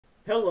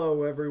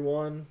Hello,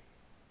 everyone.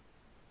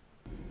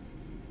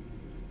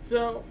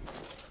 So,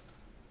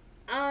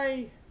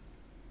 I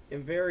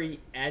am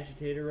very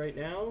agitated right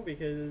now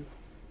because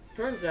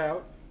turns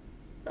out,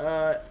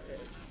 uh,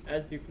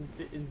 as you can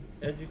see,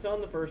 as you saw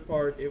in the first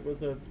part, it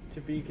was a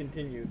to be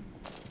continued.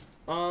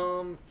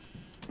 Um,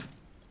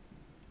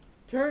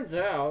 Turns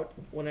out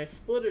when I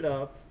split it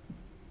up,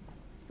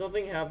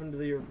 something happened to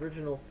the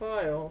original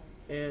file,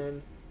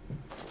 and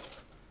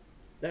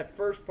that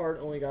first part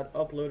only got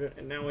uploaded,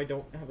 and now I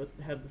don't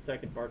have the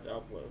second part to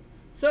upload.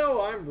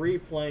 So I'm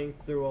replaying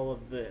through all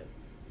of this.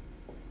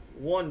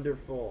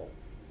 Wonderful.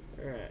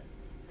 Alright.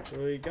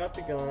 So we got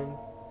the gun.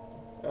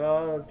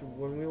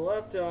 When we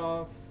left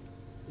off,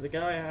 the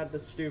guy had the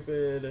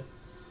stupid...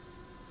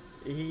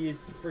 He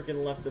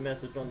freaking left the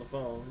message on the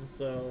phone,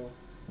 so...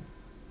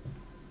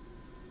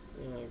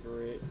 Oh,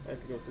 great. I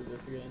have to go through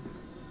this again.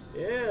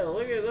 Yeah,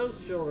 look at those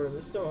children.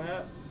 They're so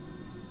happy.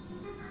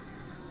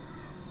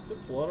 Was there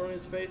blood on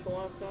his face the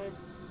last time?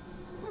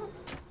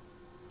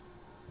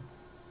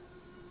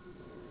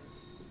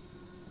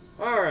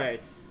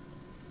 Alright.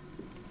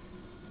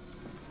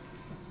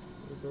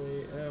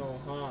 Oh,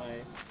 hi.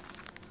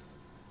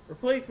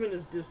 Replacement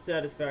is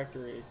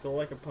dissatisfactory.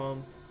 Select a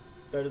pump.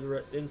 Better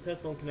the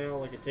intestinal canal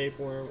like a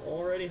tapeworm.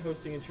 Already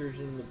hosting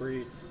intrusion in the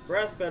breed.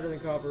 Brass better than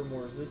copper,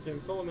 more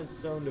resistant. Filament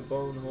sewn to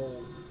bone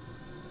holes.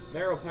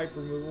 Marrow pipe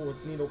removal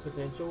with needle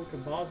potential.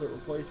 Composite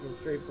replacement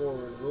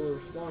straightforward. Will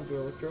respond to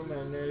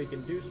electromagnetic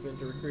inducement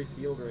to increase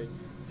yield rate.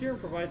 Serum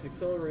provides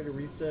accelerated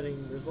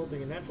resetting,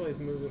 resulting in naturalized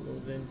movement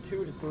within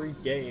 2 to 3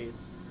 days.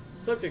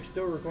 Subject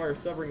still requires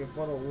severing of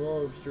frontal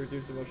lobes to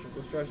reduce emotional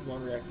distress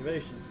upon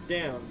reactivation.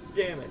 Damn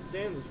it.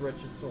 Damn this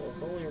wretched soul.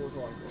 If only it were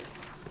clockwork.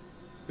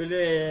 But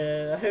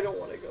I don't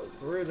want to go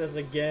through this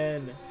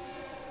again.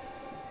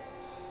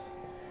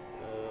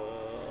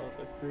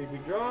 The creepy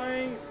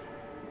drawings.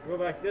 Go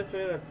back this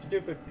way. That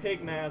stupid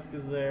pig mask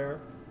is there.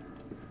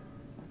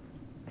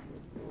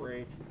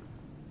 Great.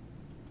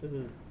 This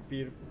is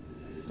beautiful.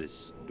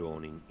 This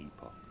dawning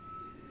epoch,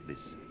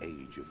 this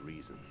age of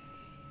reason,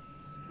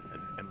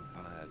 an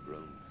empire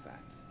grown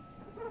fat,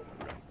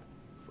 ripe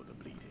for the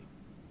bleeding.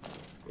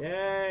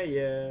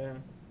 Yeah.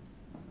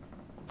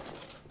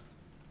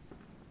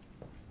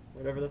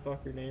 Whatever the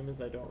fuck your name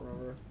is, I don't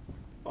remember.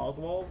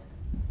 Oswald,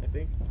 I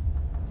think.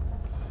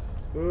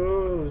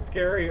 Ooh,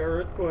 scary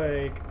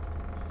earthquake.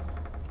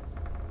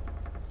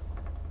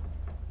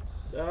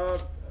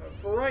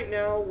 For right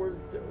now, we're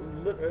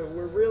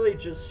really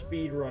just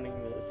speed running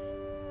this,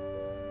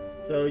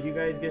 so you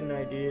guys get an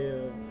idea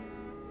of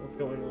what's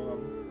going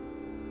on.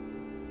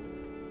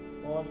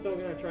 Well, I'm still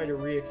gonna try to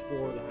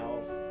re-explore the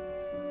house.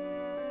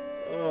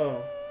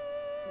 Ugh.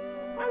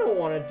 I don't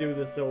want to do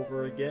this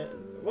over again.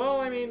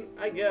 Well, I mean,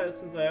 I guess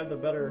since I have the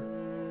better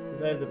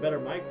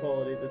mic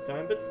quality this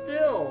time, but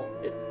still,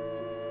 it's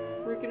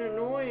freaking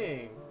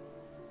annoying.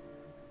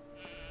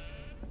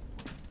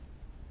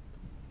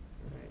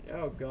 Right.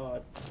 Oh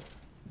God.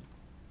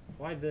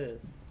 Why this?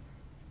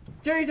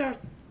 Jesus!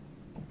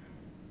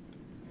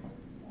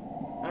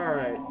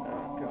 Alright.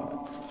 Oh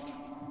God.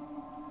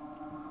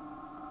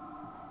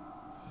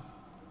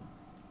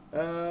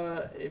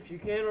 If you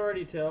can't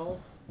already tell,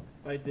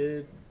 I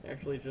did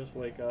actually just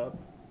wake up.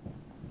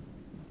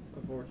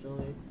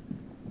 Unfortunately.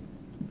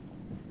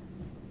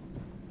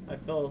 I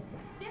fell.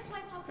 This way,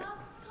 Papa.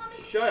 Come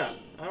and Shut see. up.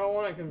 I don't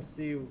want to come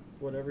see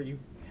whatever you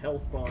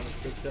hellspawn has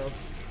picked up.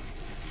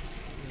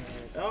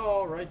 Alright. Oh,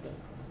 alright then.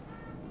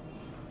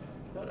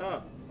 Shut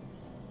up.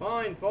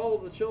 Fine, follow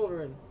the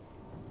children.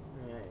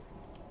 Alright.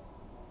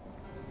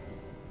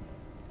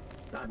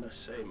 I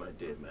must say, my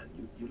dear man,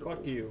 you look...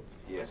 Fuck you.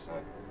 Yes,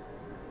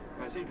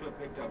 I seem to have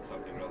picked up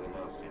something rather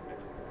nasty in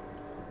Mexico.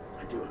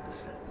 I do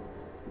understand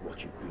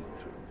what you've been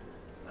through.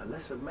 A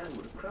lesser man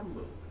would have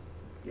crumbled.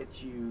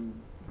 Yet you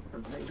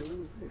have made all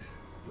of this.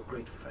 Your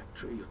great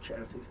factory, your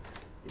charities.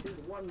 It is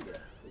a wonder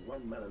for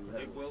one man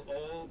alone. It will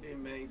all be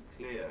made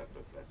clear,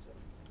 Professor.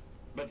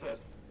 But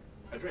first,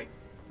 a drink.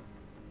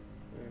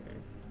 Okay.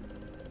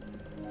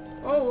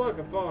 Oh, look,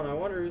 a phone. I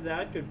wonder who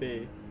that could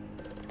be.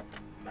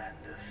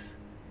 Mandus,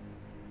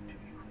 do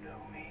you know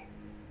me?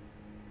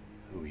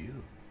 Who are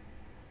you?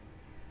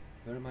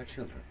 Where are my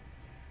children?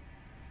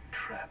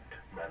 Trapped,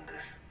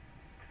 Mandus,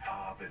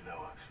 far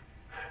below us.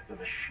 The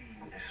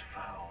machine is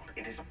fouled.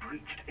 It is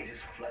breached. It is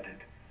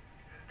flooded.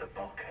 The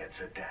bulkheads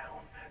are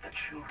down. The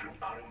children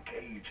are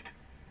engaged.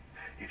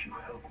 If you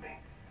help me,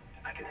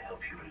 I can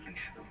help you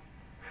release them.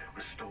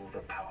 Restore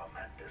the power,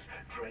 Mandus.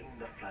 Drain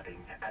the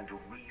flooding and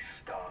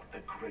restart the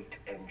great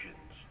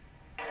engines.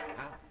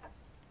 How?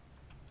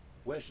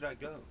 Where should I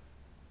go?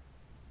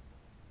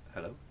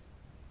 Hello?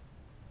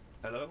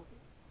 Hello?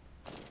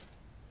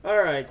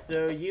 Alright,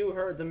 so you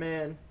heard the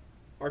man.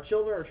 Our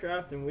children are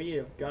trapped and we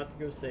have got to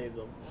go save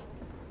them.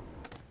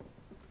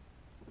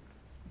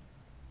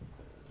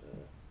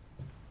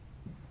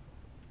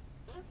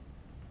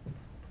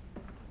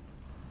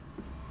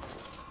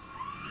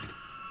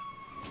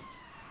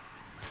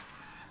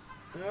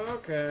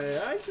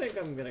 Okay, I think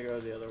I'm gonna go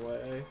the other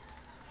way.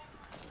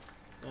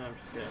 No, I'm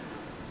just kidding.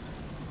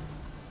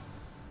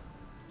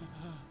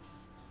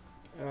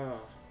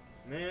 Oh,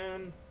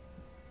 man.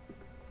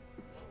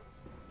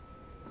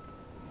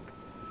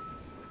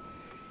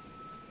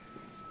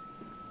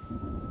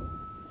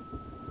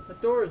 The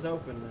door is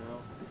open now.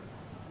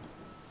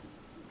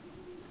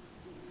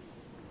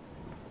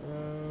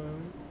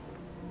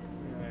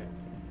 Alright.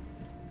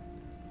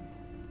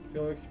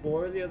 So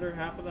explore the other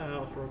half of the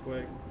house real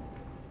quick.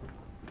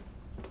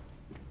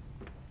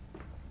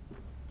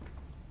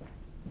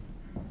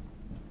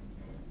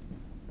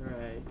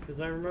 Alright, because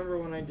I remember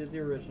when I did the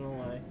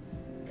original, I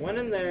went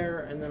in there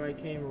and then I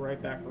came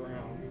right back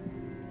around.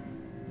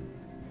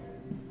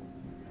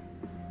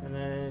 And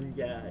then,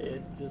 yeah,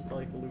 it just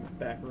like looped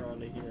back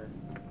around to here.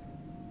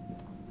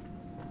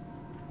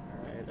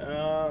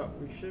 Alright,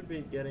 we should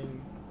be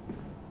getting...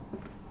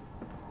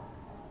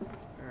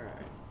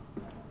 Alright.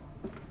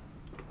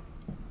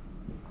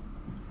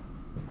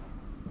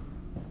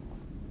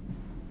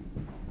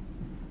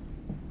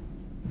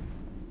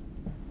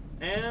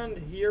 And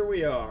here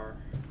we are.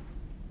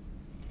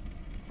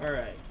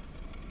 Alright.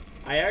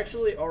 I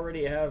actually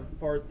already have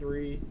part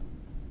 3,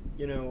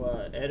 you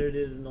know,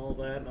 edited and all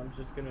that, and I'm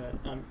just gonna,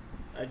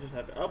 I just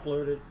have to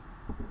upload it.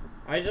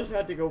 I just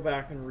had to go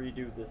back and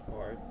redo this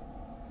part.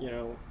 You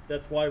know,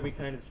 that's why we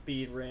kind of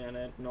speed ran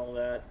it and all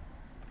that.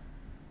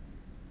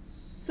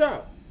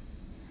 So,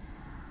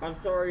 I'm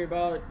sorry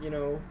about, you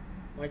know,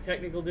 my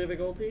technical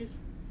difficulties,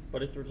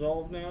 but it's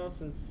resolved now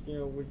since, you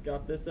know, we've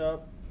got this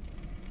up.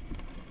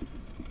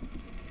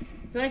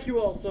 Thank you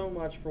all so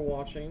much for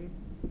watching,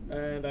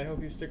 and I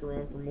hope you stick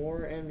around for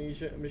more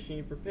Amnesia: A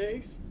Machine for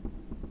Pigs.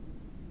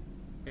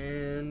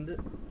 And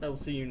I will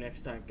see you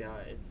next time,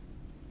 guys.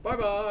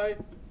 Bye-bye!